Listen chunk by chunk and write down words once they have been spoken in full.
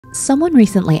Someone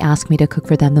recently asked me to cook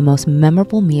for them the most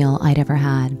memorable meal I'd ever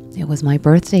had. It was my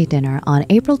birthday dinner on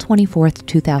April 24th,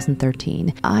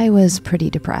 2013. I was pretty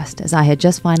depressed as I had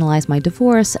just finalized my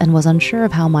divorce and was unsure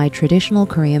of how my traditional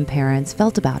Korean parents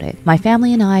felt about it. My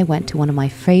family and I went to one of my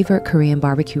favorite Korean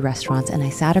barbecue restaurants and I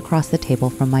sat across the table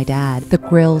from my dad. The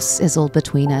grill sizzled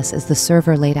between us as the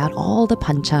server laid out all the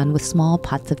banchan with small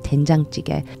pots of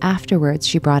doenjangjjigae. Afterwards,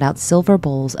 she brought out silver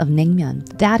bowls of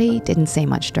naengmyeon. Daddy didn't say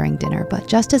much during dinner, but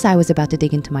just as I was about to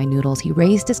dig into my noodles, he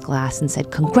raised his glass and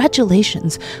said,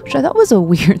 "Congratulations," which I thought was a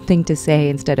weird thing to say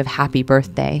instead of happy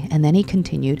birthday. And then he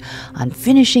continued, "on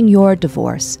finishing your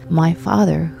divorce." My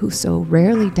father, who so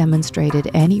rarely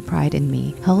demonstrated any pride in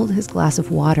me, held his glass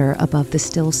of water above the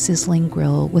still sizzling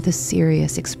grill with a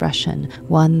serious expression,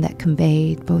 one that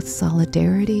conveyed both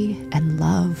solidarity and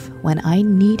love when I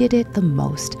needed it the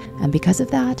most. And because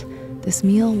of that, this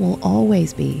meal will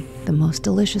always be the most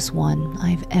delicious one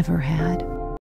I've ever had.